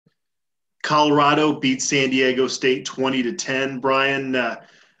Colorado beat San Diego State 20-10. Brian,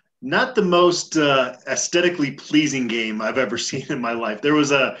 not the most aesthetically pleasing game I've ever seen in my life. There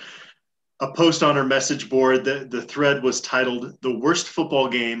was a post on our message board. The thread was titled "The Worst Football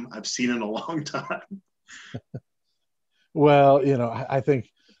Game I've Seen in a Long Time." Well, I think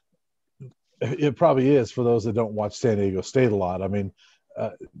it probably is for those that don't watch San Diego State a lot. I mean,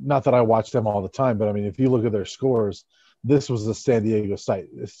 not that I watch them all the time, but I mean, if you look at their scores, this was a San Diego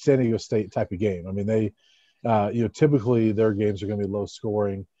State type of game. I mean, they, typically their games are going to be low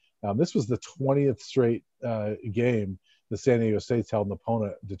scoring. This was the 20th straight game the San Diego State's held an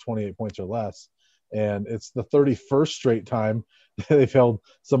opponent to 28 points or less, and it's the 31st straight time they've held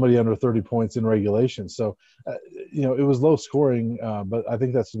somebody under 30 points in regulation. So, it was low scoring, but I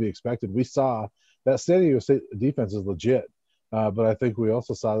think that's to be expected. We saw that San Diego State defense is legit, but I think we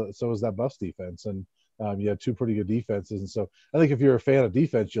also saw that so was that Buffs defense, and you had two pretty good defenses. And so I think if you're a fan of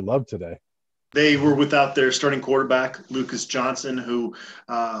defense, you love today. They were without their starting quarterback, Lucas Johnson, who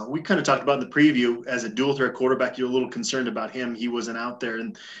we kind of talked about in the preview. As a dual threat quarterback, you're a little concerned about him. He wasn't out there,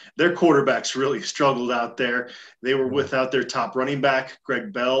 and their quarterbacks really struggled out there. They were without their top running back,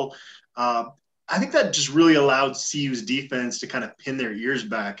 Greg Bell. I think that just really allowed CU's defense to kind of pin their ears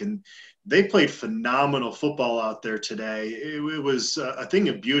back, and they played phenomenal football out there today. It was a thing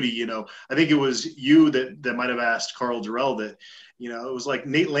of beauty. I think it was you that might have asked Carl Durrell that, it was like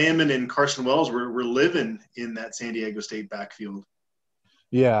Nate Landman and Carson Wells were living in that San Diego State backfield.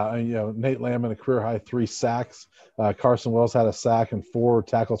 Yeah, Nate Landman, a career-high 3 sacks. Carson Wells had a sack and 4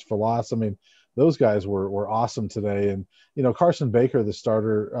 tackles for loss. I mean, those guys were awesome today. And, Carson Baker, the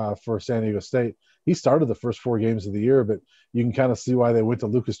starter for San Diego State, he started the first 4 games of the year, but you can kind of see why they went to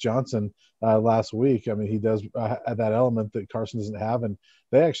Lucas Johnson last week. I mean, he does have that element that Carson doesn't have, and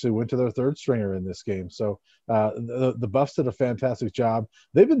they actually went to their third stringer in this game. So the Buffs did a fantastic job.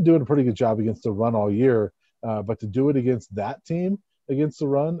 They've been doing a pretty good job against the run all year, but to do it against that team, against the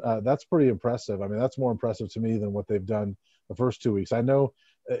run, that's pretty impressive. I mean, that's more impressive to me than what they've done the first 2 weeks. I know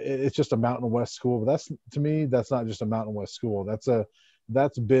it's just a Mountain West school, but to me, that's not just a Mountain West school.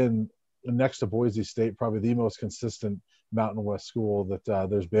 That's been next to Boise State, probably the most consistent Mountain West school that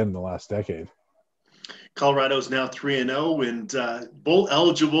there's been in the last decade. Colorado is now 3-0 and bowl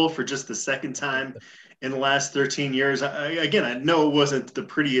eligible for just the second time in the last 13 years. I know it wasn't the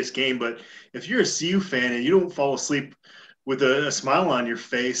prettiest game, but if you're a CU fan and you don't fall asleep with a smile on your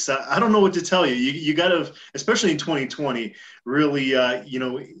face, I don't know what to tell you. You got to, especially in 2020, really,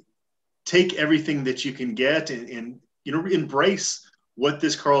 take everything that you can get and embrace what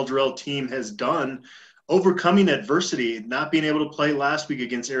this Carl Durrell team has done, overcoming adversity, not being able to play last week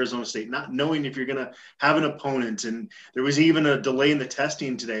against Arizona State, not knowing if you're going to have an opponent. And there was even a delay in the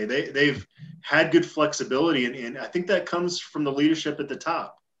testing today. They've had good flexibility, and I think that comes from the leadership at the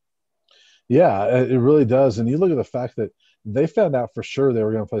top. Yeah, it really does. And you look at the fact that they found out for sure they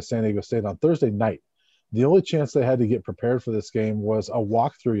were going to play San Diego State on Thursday night. The only chance they had to get prepared for this game was a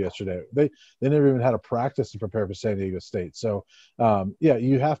walkthrough yesterday. They never even had a practice to prepare for San Diego State. So,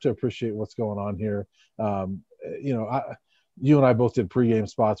 you have to appreciate what's going on here. You and I both did pregame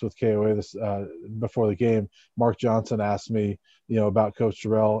spots with KOA this before the game. Mark Johnson asked me, about Coach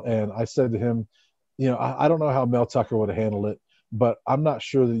Durrell, and I said to him, I don't know how Mel Tucker would have handled it, but I'm not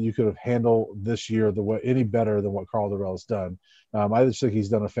sure that you could have handled this year any better than what Carl Durrell has done. I just think he's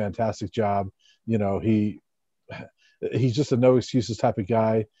done a fantastic job. He's just a no excuses type of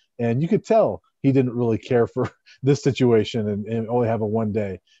guy, and you could tell he didn't really care for this situation and only have a one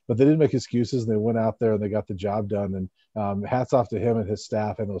day. But they didn't make excuses, and they went out there and they got the job done. And hats off to him and his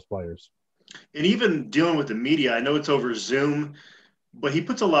staff and those players. And even dealing with the media, I know it's over Zoom, but he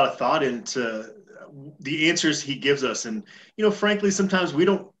puts a lot of thought into the answers he gives us. And, frankly, sometimes we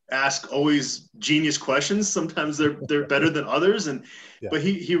don't ask always genius questions. Sometimes they're better than others. But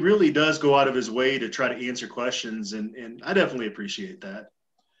he really does go out of his way to try to answer questions. And I definitely appreciate that.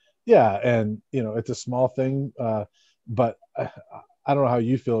 Yeah. And, it's a small thing, but I don't know how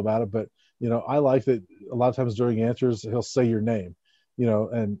you feel about it, but, I like that a lot of times during answers, he'll say your name,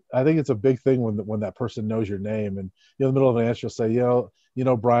 and I think it's a big thing when that person knows your name, and in the middle of an answer, he'll say,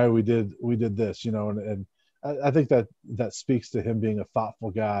 Brian, we did this, and I think that speaks to him being a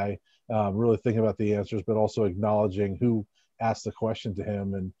thoughtful guy, really thinking about the answers, but also acknowledging who asked the question to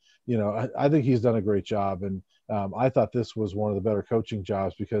him. And, I think he's done a great job. And I thought this was one of the better coaching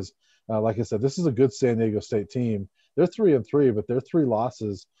jobs because, like I said, this is a good San Diego State team. They're 3-3, but their 3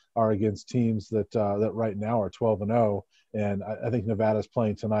 losses are against teams that right now are 12-0. And I think Nevada's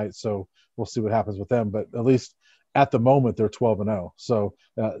playing tonight, so we'll see what happens with them. But at least at the moment, they're 12-0. So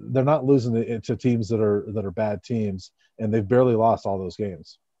they're not losing to teams that are bad teams, and they've barely lost all those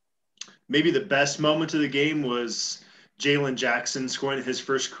games. Maybe the best moment of the game was Jalen Jackson scoring his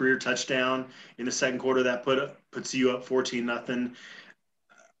first career touchdown in the second quarter. That puts you up 14-0.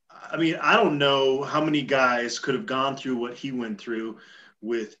 I mean, I don't know how many guys could have gone through what he went through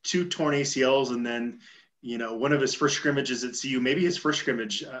with two torn ACLs and then, one of his first scrimmages at CU, maybe his first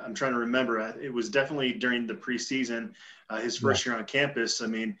scrimmage. I'm trying to remember. It was definitely during the preseason, his first year on campus. I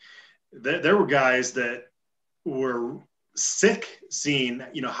mean, there were guys that were sick seeing,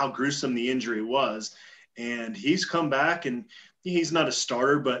 how gruesome the injury was. And he's come back, and he's not a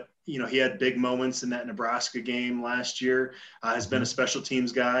starter, but he had big moments in that Nebraska game last year. Has been a special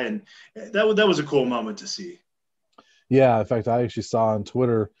teams guy, and that was a cool moment to see. Yeah, in fact, I actually saw on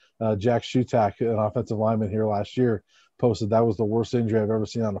Twitter Jack Shutak, an offensive lineman here last year, posted that was the worst injury I've ever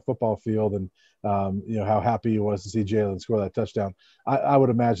seen on a football field, and how happy he was to see Jalen score that touchdown. I would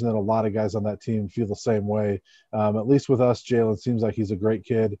imagine that a lot of guys on that team feel the same way. At least with us, Jalen seems like he's a great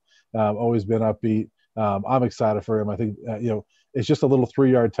kid, always been upbeat. I'm excited for him. I think it's just a little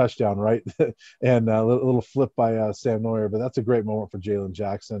 3-yard touchdown, right? And a little flip by Sam Neuer, but that's a great moment for Jalen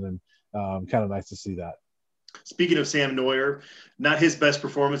Jackson, and kind of nice to see that. Speaking of Sam Neuer, not his best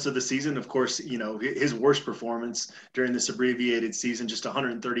performance of the season. Of course, his worst performance during this abbreviated season, just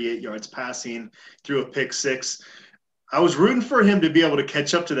 138 yards passing, threw a pick six. I was rooting for him to be able to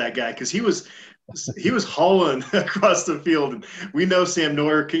catch up to that guy because he was hauling across the field. And we know Sam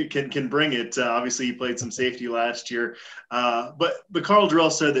Neuer can bring it. Obviously, he played some safety last year. But Carl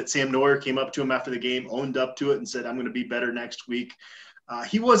Durrell said that Sam Neuer came up to him after the game, owned up to it, and said, "I'm going to be better next week."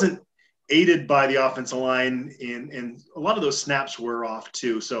 He wasn't aided by the offensive line, and a lot of those snaps were off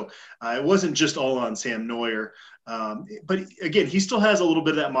too. So it wasn't just all on Sam Neuer. But again, he still has a little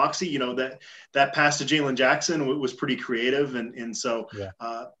bit of that moxie. That pass to Jalen Jackson was pretty creative, and so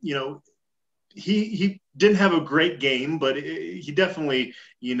he didn't have a great game, but he definitely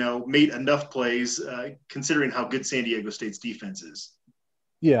made enough plays considering how good San Diego State's defense is.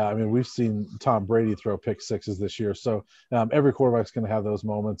 Yeah, I mean, we've seen Tom Brady throw pick sixes this year, so every quarterback's going to have those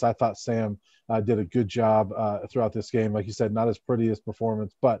moments. I thought Sam did a good job throughout this game. Like you said, not as pretty as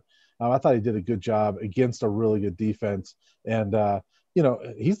performance, but I thought he did a good job against a really good defense. And,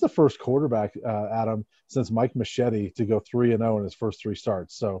 he's the first quarterback, Adam, since Mike Machete to go 3-0 in his first 3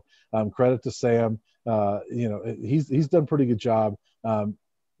 starts. So credit to Sam. He's done a pretty good job.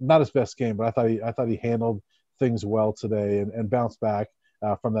 Not his best game, but I thought he handled things well today and bounced back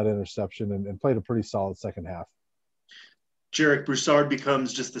from that interception and played a pretty solid second half. Jarek Broussard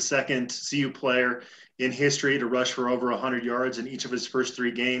becomes just the second CU player in history to rush for over 100 yards in each of his first 3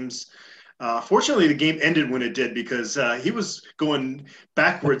 games. Fortunately, the game ended when it did because he was going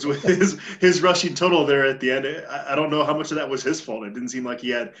backwards with his rushing total there at the end. I don't know how much of that was his fault. It didn't seem like he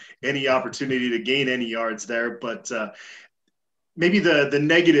had any opportunity to gain any yards there, but maybe the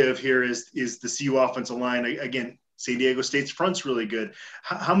negative here is the CU offensive line. Again, San Diego State's front's really good.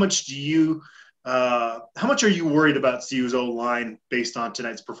 How much are you worried about CU's O-line based on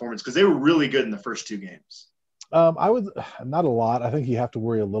tonight's performance? Because they were really good in the first 2 games. I would not a lot. I think you have to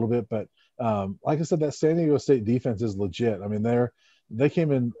worry a little bit, but like I said, that San Diego State defense is legit. I mean, they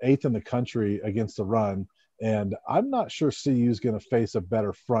came in 8th in the country against the run, and I'm not sure CU is going to face a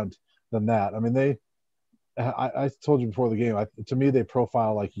better front than that. I mean, I told you before the game. To me, they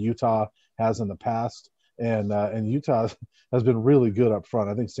profile like Utah has in the past. And Utah has been really good up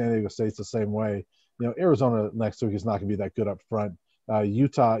front. I think San Diego State's the same way. Arizona next week is not going to be that good up front.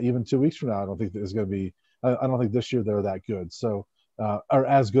 Utah, even 2 weeks from now, I don't think is going to be. I don't think this year they're that good. So, or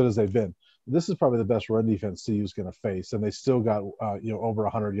as good as they've been. This is probably the best run defense CU is going to face, and they still got over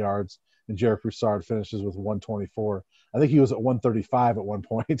 100 yards. And Jarek Broussard finishes with 124. I think he was at 135 at one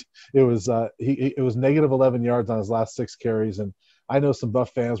point. It was it was negative 11 yards on his last 6 carries, and I know some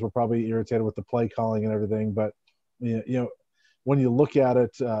Buff fans were probably irritated with the play calling and everything, but when you look at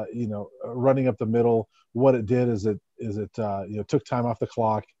it, running up the middle, what it did is it took time off the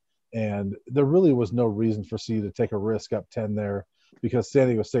clock, and there really was no reason for CU to take a risk up 10 there because San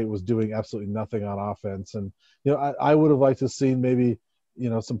Diego State was doing absolutely nothing on offense. And I would have liked to have seen maybe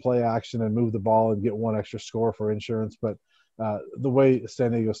some play action and move the ball and get 1 extra score for insurance, but the way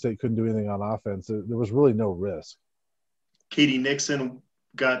San Diego State couldn't do anything on offense, there was really no risk. Katie Nixon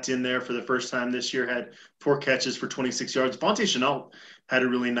got in there for the first time this year, had 4 catches for 26 yards. Vontae Chenault had a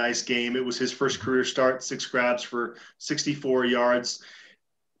really nice game. It was his first career start, 6 grabs for 64 yards.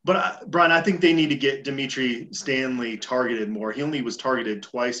 But, Brian, I think they need to get Dimitri Stanley targeted more. He only was targeted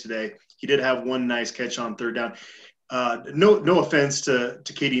twice today. He did have 1 nice catch on 3rd down. No offense to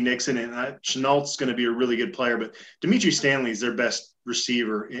Katie Nixon, and Chenault's going to be a really good player, but Dimitri Stanley is their best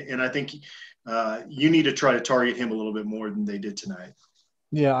receiver, and I think you need to try to target him a little bit more than they did tonight.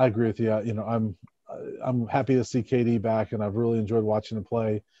 Yeah, I agree with you. I'm happy to see KD back, and I've really enjoyed watching him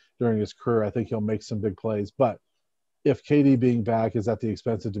play during his career. I think he'll make some big plays. But if KD being back is at the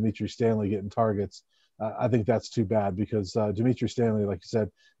expense of Dimitri Stanley getting targets, I think that's too bad because Dimitri Stanley, like you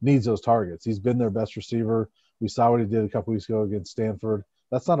said, needs those targets. He's been their best receiver. We saw what he did a couple weeks ago against Stanford.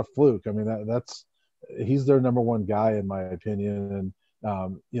 That's not a fluke. I mean, that's he's their number one guy in my opinion.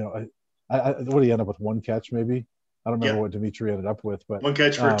 And what did he end up with? One catch, maybe. I don't remember Yeah. what Dimitri ended up with, but One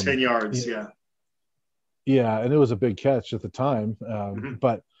catch for 10 yeah, yards. Yeah. yeah, and it was a big catch at the time. Mm-hmm.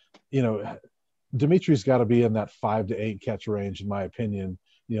 But you know, Dimitri's got to be in that 5 to 8 catch range, in my opinion.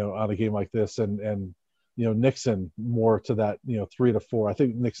 On a game like this, and Nixon more to that 3 to 4. I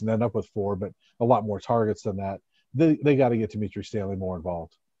think Nixon ended up with 4, but a lot more targets than that. They got to get Dimitri Stanley more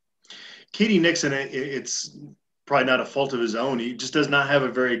involved. Katie Nixon, it's probably not a fault of his own. He just does not have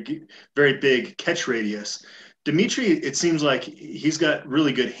a very big catch radius. Dimitri, it seems like he's got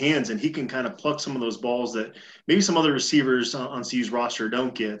really good hands and he can kind of pluck some of those balls that maybe some other receivers on CU's roster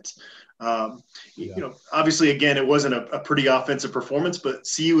don't get. Yeah. Obviously, again, it wasn't a pretty offensive performance, but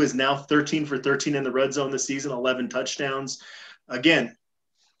CU is now 13 for 13 in the red zone this season, 11 touchdowns. Again,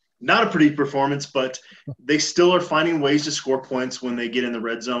 not a pretty performance, but they still are finding ways to score points when they get in the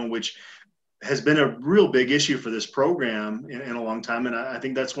red zone, which has been a real big issue for this program in a long time. And I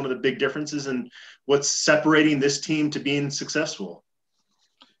think that's one of the big differences in what's separating this team to being successful.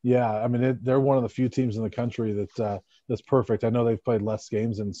 Yeah, I mean they're one of the few teams in the country that's perfect. I know they've played less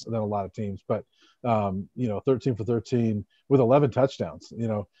games than a lot of teams, but 13 for 13 with 11 touchdowns.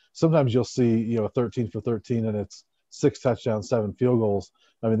 Sometimes you'll see 13 for 13 and it's 6 touchdowns, 7 field goals.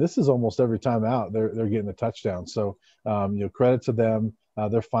 I mean, this is almost every time out they're getting a touchdown. So credit to them.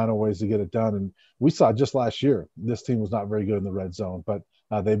 They're finding ways to get it done. And we saw just last year this team was not very good in the red zone, but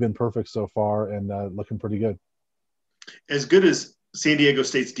they've been perfect so far and looking pretty good. As good as San Diego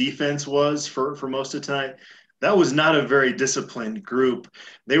State's defense was for most of tonight, that was not a very disciplined group.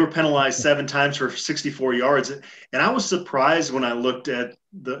 They were penalized 7 times for 64 yards. And I was surprised when I looked at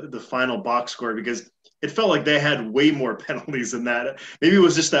the final box score because it felt like they had way more penalties than that. Maybe it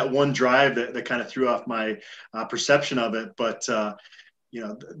was just that one drive that kind of threw off my perception of it. But,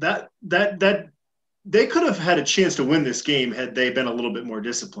 that they could have had a chance to win this game had they been a little bit more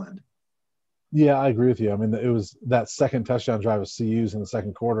disciplined. Yeah, I agree with you. I mean, it was that second touchdown drive of CU's in the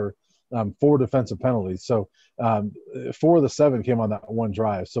second quarter, 4 defensive penalties. So 4 of the 7 came on that one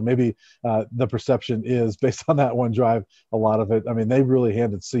drive. So maybe the perception is based on that one drive, a lot of it. I mean, they really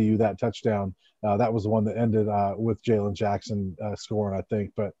handed CU that touchdown. That was the one that ended with Jalen Jackson scoring, I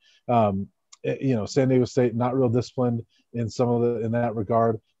think. But, San Diego State, not real disciplined in in that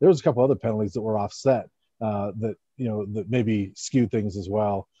regard. There was a couple other penalties that were offset that maybe skewed things as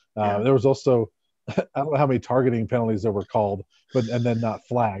well. There was also, I don't know how many targeting penalties there were called, and then not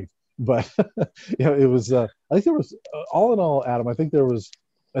flagged. But it was. I think there was all in all, Adam. I think there was,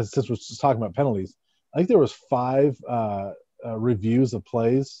 since we're just talking about penalties, I think there was 5 reviews of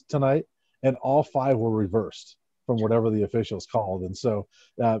plays tonight, and all 5 were reversed from whatever the officials called. And so,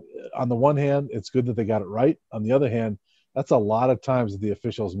 on the one hand, it's good that they got it right. On the other hand, that's a lot of times that the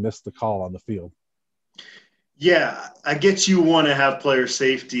officials missed the call on the field. Yeah, I get you want to have player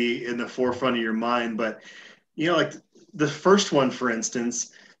safety in the forefront of your mind, but like the first one, for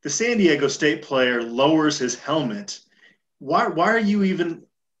instance, the San Diego State player lowers his helmet. Why are you even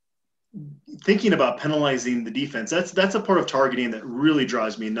thinking about penalizing the defense? That's a part of targeting that really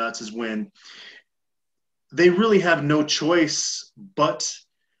drives me nuts, is when they really have no choice but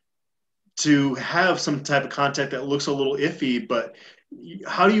to have some type of contact that looks a little iffy. But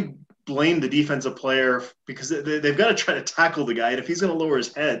how do you blame the defensive player, because they've got to try to tackle the guy, and if he's going to lower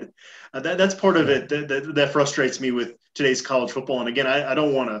his head, that's part of it that frustrates me with today's college football. And again, I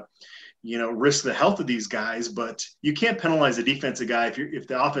don't want to risk the health of these guys, but you can't penalize a defensive guy if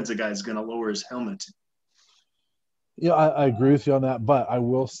the offensive guy is going to lower his helmet. Yeah, I agree with you on that, but I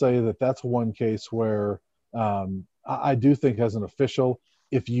will say that that's one case where I do think as an official,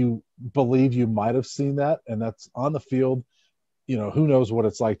 if you believe you might have seen that and that's on the field, who knows what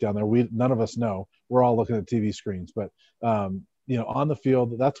it's like down there. None of us know. We're all looking at TV screens, but on the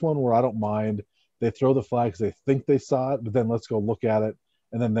field, that's one where I don't mind. They throw the flags, they think they saw it, but then let's go look at it,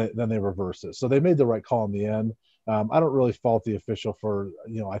 and then they reverse it. So they made the right call in the end. I don't really fault the official for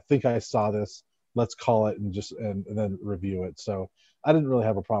I think I saw this. Let's call it and then review it. So I didn't really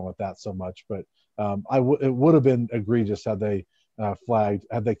have a problem with that so much, but it would have been egregious had they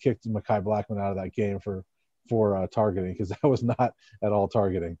kicked Mekhi Blackman out of that game for targeting, because that was not at all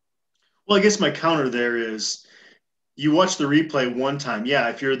targeting. Well, I guess my counter there is you watch the replay one time. Yeah,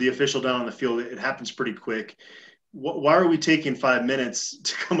 if you're the official down on the field, it happens pretty quick. why are we taking 5 minutes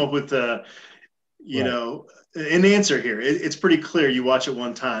to come up with Right. an answer here? It's pretty clear. You watch it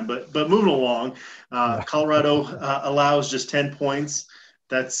one time, but moving along, Yeah. Colorado allows just 10 points.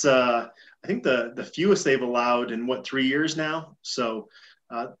 That's I think the fewest they've allowed in 3 years now. So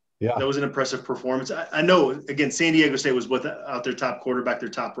uh, Yeah. that was an impressive performance. I know, again, San Diego State was without their top quarterback, their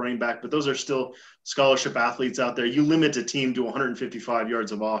top running back, but those are still scholarship athletes out there. You limit a team to 155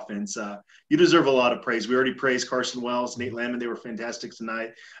 yards of offense. You deserve a lot of praise. We already praised Carson Wells, Nate Lamon. They were fantastic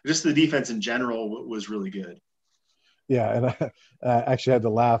tonight. Just the defense in general was really good. Yeah, and I actually had to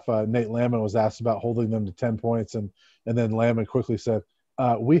laugh. Nate Lamon was asked about holding them to 10 points, and then Lamon quickly said,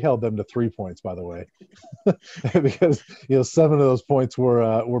 "We held them to 3 points, by the way," because 7 of those points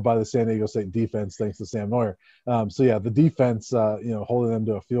were by the San Diego State defense, thanks to Sam Neuer. So yeah, the defense, holding them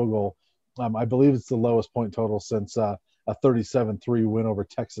to a field goal. I believe it's the lowest point total since a 37-3 win over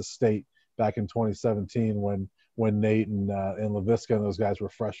Texas State back in 2017 when Nate and Laviska and those guys were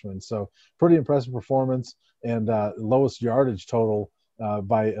freshmen. So pretty impressive performance, and lowest yardage total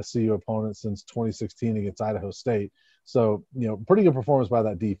by a CU opponent since 2016 against Idaho State. So pretty good performance by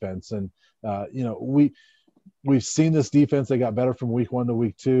that defense. And we've seen this defense. They got better from week 1 to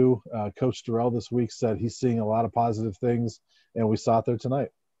week 2. Coach Durrell this week said he's seeing a lot of positive things, and we saw it there tonight.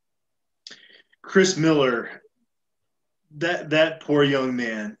 Chris Miller, that poor young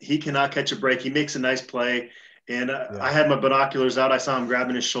man, he cannot catch a break. He makes a nice play. And I had my binoculars out. I saw him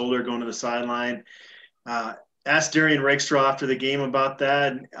grabbing his shoulder, going to the sideline. Asked Darian Rakestraw after the game about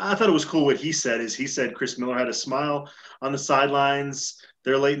that. And I thought it was cool what he said. He said Chris Miller had a smile on the sidelines.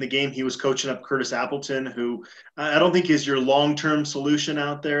 There late in the game, he was coaching up Curtis Appleton, who I don't think is your long-term solution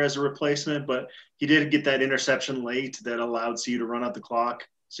out there as a replacement, but he did get that interception late that allowed CU to run out the clock,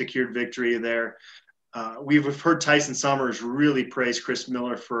 secured victory there. We've heard Tyson Summers really praise Chris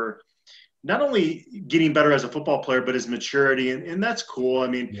Miller for not only getting better as a football player, but his maturity. And that's cool. I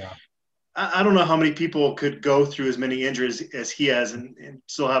mean, I don't know how many people could go through as many injuries as he has and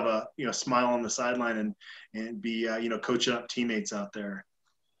still have a smile on the sideline and be coaching up teammates out there.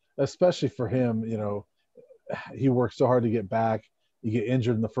 Especially for him, he works so hard to get back. You get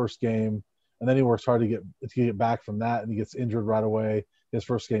injured in the first game, and then he works hard to get back from that, and he gets injured right away his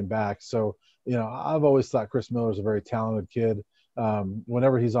first game back. So I've always thought Chris Miller is a very talented kid.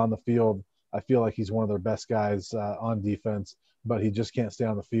 Whenever he's on the field, I feel like he's one of their best guys on defense, but he just can't stay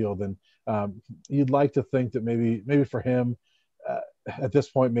on the field. And you'd like to think that maybe for him, at this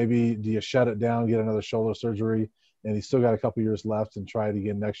point, maybe do you shut it down, get another shoulder surgery, and he's still got a couple years left and try it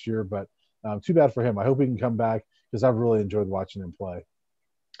again next year. But too bad for him. I hope he can come back because I've really enjoyed watching him play.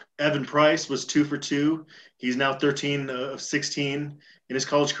 Evan Price was 2 for 2. He's now 13 of 16 in his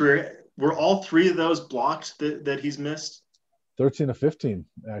college career. Were all 3 of those blocked that he's missed? 13 of 15,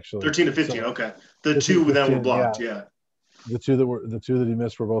 actually. 13 of 15. So, okay. The 2 of them were blocked. Yeah. The two that he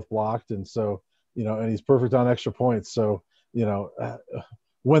missed were both blocked. And so, and he's perfect on extra points. So,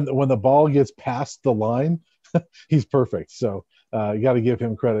 when the ball gets past the line, he's perfect. So you got to give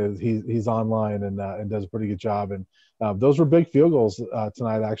him credit. He's online and does a pretty good job. And those were big field goals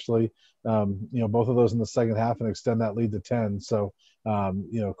tonight, actually. Both of those in the second half and extend that lead to 10. So,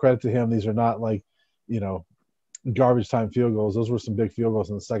 credit to him. These are not like, garbage time field goals. Those were some big field goals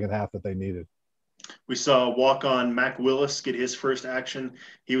in the second half that they needed. We saw walk-on Mac Willis get his first action.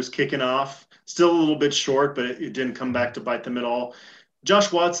 He was kicking off, still a little bit short, but it didn't come back to bite them at all.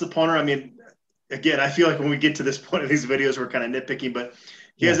 Josh Watts, the punter, I mean, again, I feel like when we get to this point in these videos, we're kind of nitpicking, but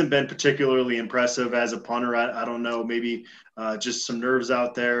he hasn't been particularly impressive as a punter. I don't know, maybe just some nerves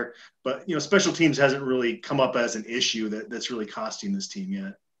out there. But, special teams hasn't really come up as an issue that's really costing this team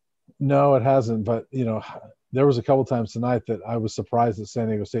yet. No, it hasn't. But, there was a couple times tonight that I was surprised that San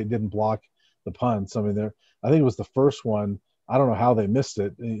Diego State didn't block the punts. I mean, I think it was the first one. I don't know how they missed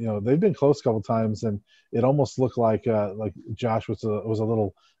it. They've been close a couple times, and it almost looked like Josh was a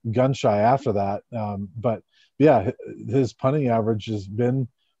little gun shy after that. But yeah, his punting average has been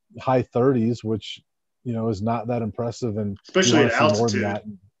high 30s, which is not that impressive, and especially at altitude. More than that,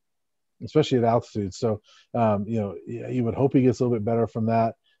 especially at altitude. So you would hope he gets a little bit better from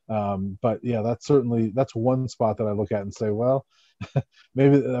that. But yeah, that's one spot that I look at and say, well,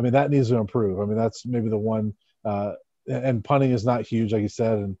 maybe that needs to improve. I mean, that's maybe the one. And punting is not huge, like you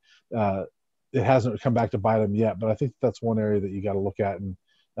said, and it hasn't come back to bite him yet. But I think that's one area that you got to look at and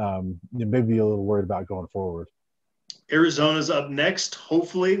maybe be a little worried about going forward. Arizona's up next.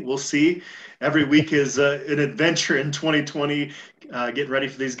 Hopefully, we'll see. Every week is an adventure in 2020, getting ready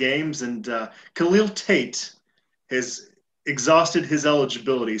for these games. And Khalil Tate has exhausted his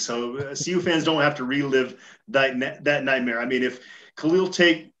eligibility, so CU fans don't have to relive that nightmare. I mean, if Khalil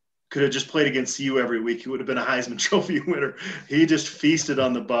Tate could have just played against CU every week, he would have been a Heisman Trophy winner. He just feasted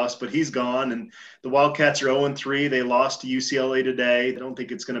on the bus, but he's gone. And the Wildcats are 0-3. They lost to UCLA today. I don't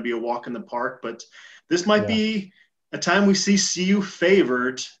think it's going to be a walk in the park, but this might be a time we see CU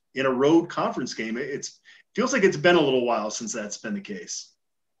favored in a road conference game. It feels like it's been a little while since that's been the case.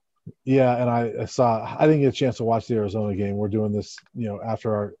 Yeah, and I didn't get a chance to watch the Arizona game. We're doing this,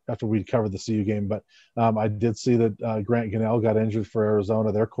 after we covered the CU game, but I did see that Grant Gunnell got injured for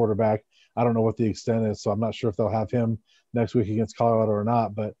Arizona, their quarterback. I don't know what the extent is, so I'm not sure if they'll have him next week against Colorado or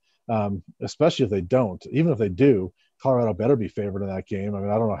not. But especially if they don't, even if they do, Colorado better be favored in that game. I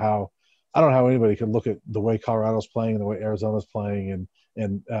mean, I don't know how anybody could look at the way Colorado's playing and the way Arizona's playing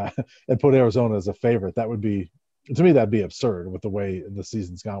and put Arizona as a favorite. That would be, to me, that'd be absurd with the way the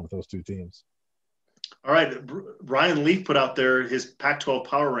season's gone with those two teams. All right, Ryan Leaf put out there his Pac-12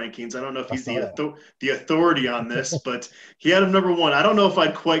 power rankings. I don't know if he's the authority on this, but he had him number 1. I don't know if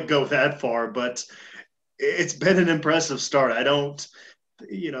I'd quite go that far, but it's been an impressive start. I don't,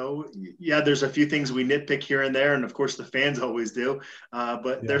 there's a few things we nitpick here and there, and of course the fans always do.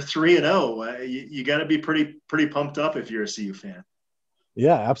 But they're 3-0. You got to be pretty pumped up if you're a CU fan.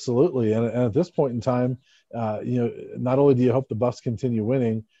 Yeah, absolutely. And at this point in time, not only do you hope the Buffs continue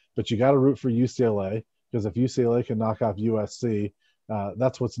winning, but you got to root for UCLA, because if UCLA can knock off USC,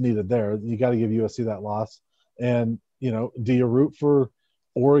 that's what's needed there. You got to give USC that loss. And, do you root for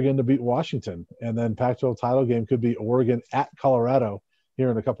Oregon to beat Washington? And then Pac-12 title game could be Oregon at Colorado here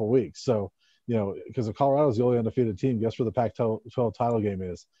in a couple of weeks. So, because if Colorado is the only undefeated team, guess where the Pac-12 title game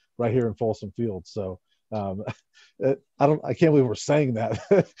is? Right here in Folsom Field. So, I can't believe we're saying that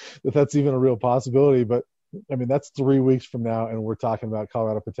that's even a real possibility. But I mean, that's 3 weeks from now, and we're talking about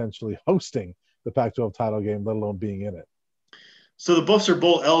Colorado potentially hosting the Pac-12 title game, let alone being in it. So the Buffs are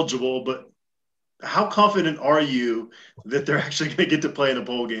bowl eligible, but how confident are you that they're actually going to get to play in a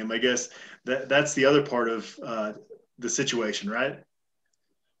bowl game? I guess that's the other part of the situation, right?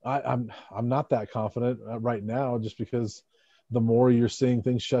 I'm not that confident right now, just because the more you're seeing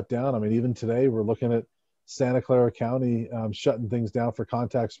things shut down. I mean, even today we're looking at Santa Clara County shutting things down for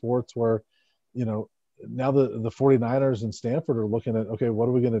contact sports, where, now the 49ers and Stanford are looking at, okay, what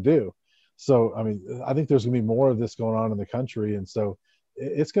are we going to do? So, I mean, I think there's going to be more of this going on in the country. And so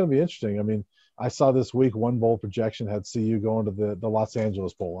it's going to be interesting. I mean, I saw this week one bowl projection had CU going to the Los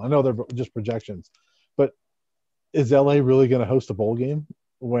Angeles Bowl. I know they're just projections, but is LA really going to host a bowl game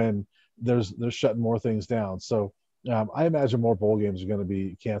when they're shutting more things down? So I imagine more bowl games are going to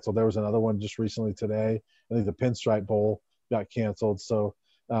be canceled. There was another one just recently today. I think the Pinstripe Bowl got canceled. So,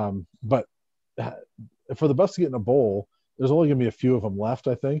 but for the Buffs to get in a bowl, there's only going to be a few of them left,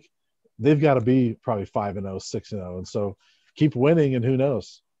 I think. They've got to be probably 5-0, 6-0. And so keep winning, and who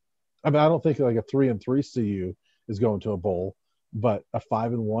knows? I mean, I don't think like a 3-3 CU is going to a bowl, but a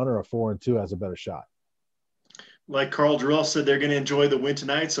 5-1 or a 4-2 has a better shot. Like Carl Durrell said, they're going to enjoy the win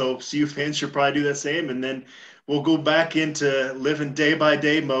tonight, so CU fans should probably do the same. And then we'll go back into living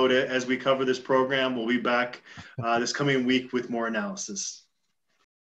day-by-day mode as we cover this program. We'll be back this coming week with more analysis.